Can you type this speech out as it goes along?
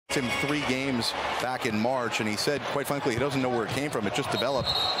him 3 games back in March, and he said, quite frankly, he doesn't know where it came from. It just developed.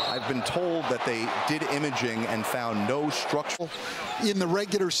 I've been told that they did imaging and found no structural in the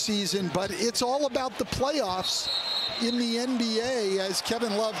regular season, but it's all about the playoffs in the NBA as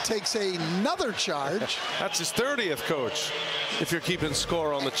Kevin Love takes another charge. That's his 30th, coach, if you're keeping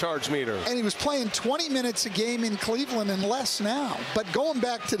score on the charge meter. And he was playing 20 minutes a game in Cleveland and less now. But going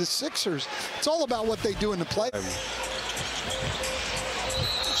back to the Sixers, it's all about what they do in the playoffs.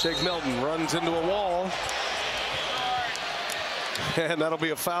 Shake Milton runs into a wall. And that'll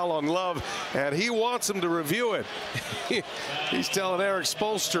be a foul on Love. And he wants him to review it. He's telling Erik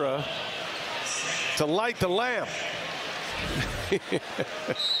Spoelstra to light the lamp.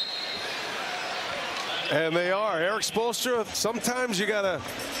 And they are. Erik Spoelstra, sometimes you gotta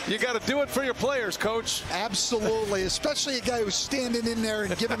do it for your players, coach. Absolutely, especially a guy who's standing in there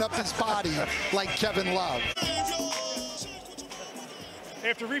and giving up his body like Kevin Love.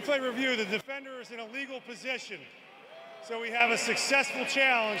 After replay review, the defender is in a legal position. So we have a successful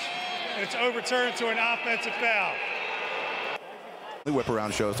challenge, and it's overturned to an offensive foul. The Whip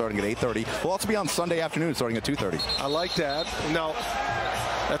Around show starting at 8:30. We'll also be on Sunday afternoon starting at 2:30. I like that. Now,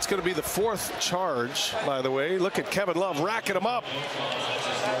 that's going to be the 4th charge, by the way. Look at Kevin Love racking him up.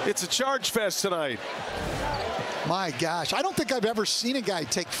 It's a charge fest tonight. My gosh, I don't think I've ever seen a guy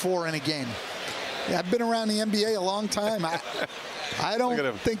take 4 in a game. Yeah, I've been around the NBA a long time. I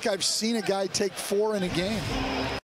don't think I've seen a guy take 4 in a game.